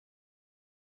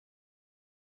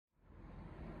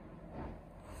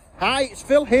Hi, it's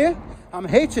Phil here. I'm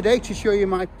here today to show you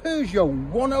my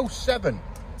Peugeot 107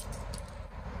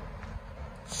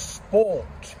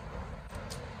 Sport.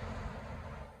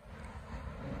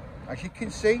 As you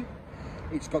can see,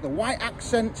 it's got the white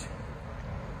accent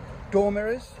door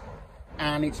mirrors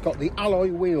and it's got the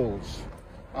alloy wheels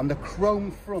and the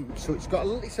chrome front, so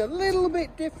it's a little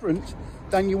bit different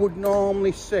than you would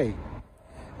normally see.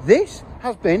 This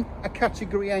has been a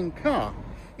category N car.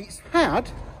 It's had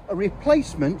a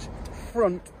replacement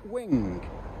front wing.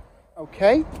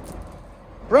 Okay,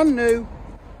 brand new,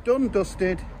 done,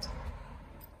 dusted.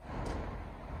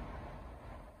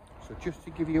 So just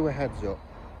to give you a heads up,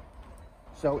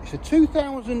 so it's a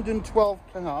 2012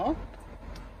 car,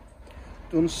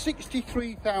 done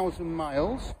 63,000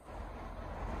 miles,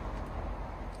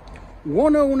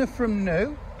 one owner from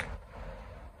new.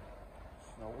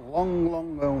 So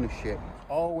long ownership.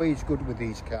 Always good with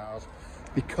these cars,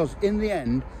 because in the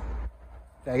end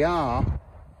they are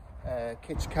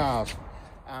kids' cars,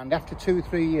 and after 2 or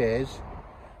 3 years,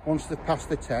 once they've passed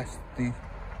the test, they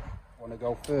want to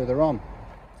go further on.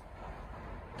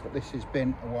 But this has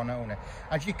been a one owner.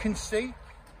 As you can see,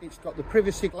 it's got the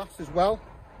privacy glass as well,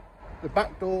 the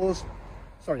back doors,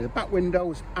 sorry, the back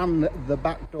windows and the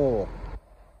back door.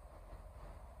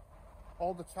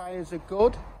 All the tyres are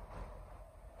good,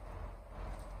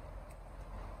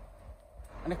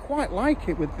 and I quite like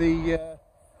it with the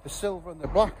silver and the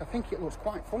black. I think it looks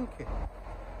quite funky.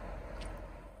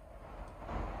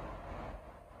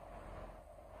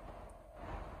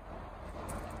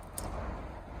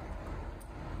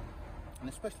 And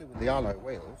especially with the alloy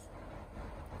wheels.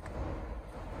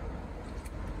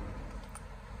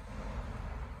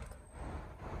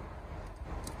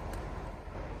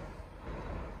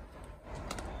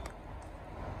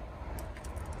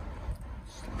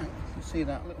 You can see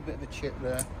that little bit of a chip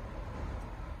there.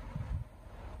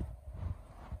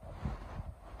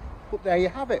 But there you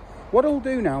have it. What I'll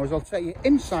do now is I'll take you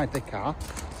inside the car,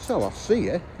 so I'll see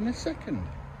you in a second.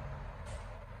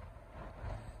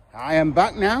 I am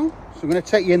back now, so I'm going to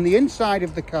take you in the inside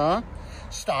of the car,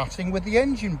 starting with the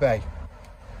engine bay. You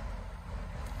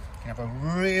can have a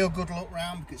real good look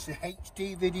round because it's a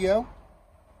HD video.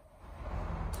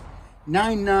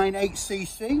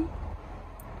 998cc,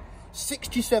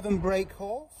 67 brake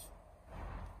horse.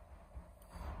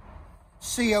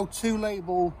 CO2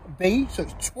 label B, so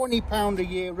it's £20 a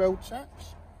year road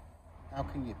tax. How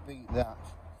can you beat that?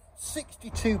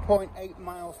 62.8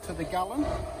 miles to the gallon.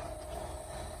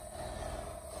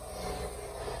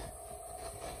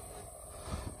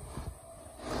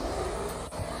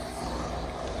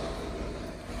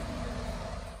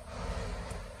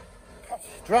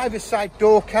 Driver's side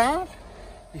door card.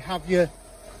 You have your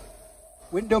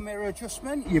window mirror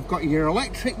adjustment. You've got your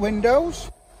electric windows.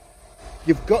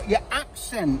 You've got your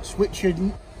accents, which are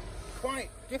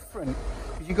quite different.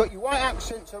 You've got your white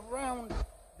accents around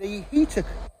the heaters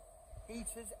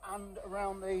and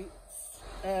around the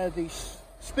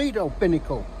speedo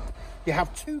binnacle. You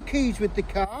have 2 keys with the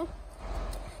car,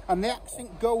 and the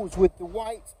accent goes with the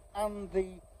white and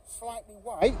the slightly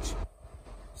white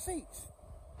seats.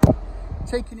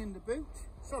 Taking in the boot,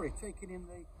 sorry, taking in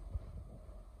the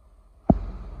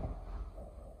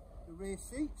rear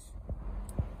seats.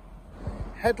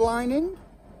 Headlining.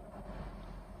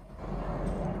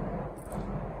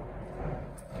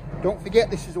 Don't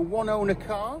forget, this is a one owner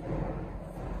car.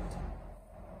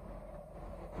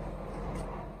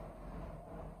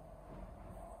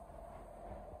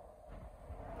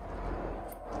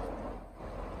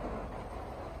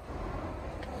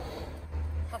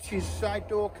 Hatch's side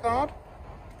door card.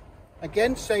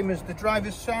 Again, same as the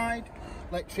driver's side.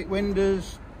 Electric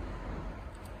windows,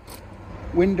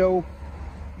 window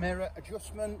mirror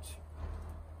adjustment.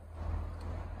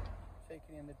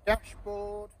 Taking in the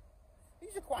dashboard.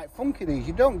 These are quite funky, these.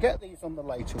 You don't get these on the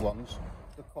later ones,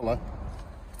 the colour.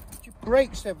 It just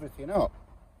breaks everything up.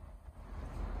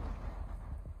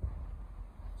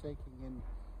 Taking in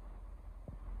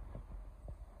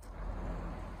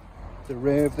the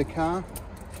rear of the car.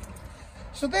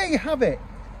 So there you have it.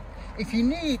 If you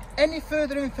need any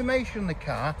further information on the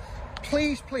car,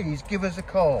 please give us a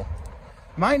call.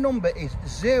 My number is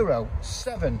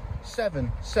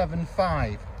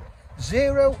 07775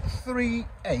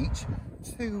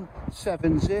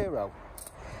 038270.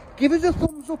 Give us a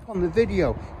thumbs up on the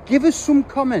video. Give us some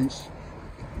comments.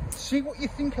 See what you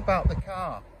think about the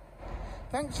car.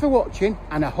 Thanks for watching,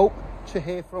 and I hope to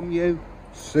hear from you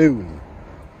soon.